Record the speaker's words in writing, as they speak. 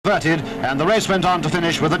spurted, and the race went on to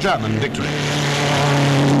finish with a German victory.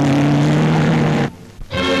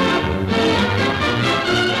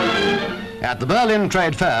 At the Berlin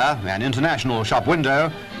Trade Fair, an international shop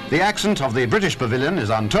window, the accent of the British Pavilion is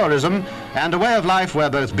on tourism and a way of life where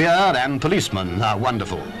both beer and policemen are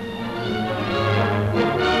wonderful.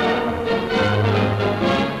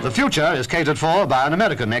 The future is catered for by an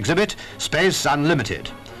American exhibit, Space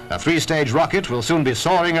Unlimited. A 3-stage rocket will soon be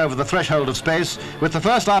soaring over the threshold of space with the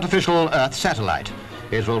first artificial Earth satellite.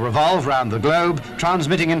 It will revolve round the globe,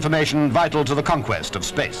 transmitting information vital to the conquest of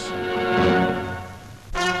space.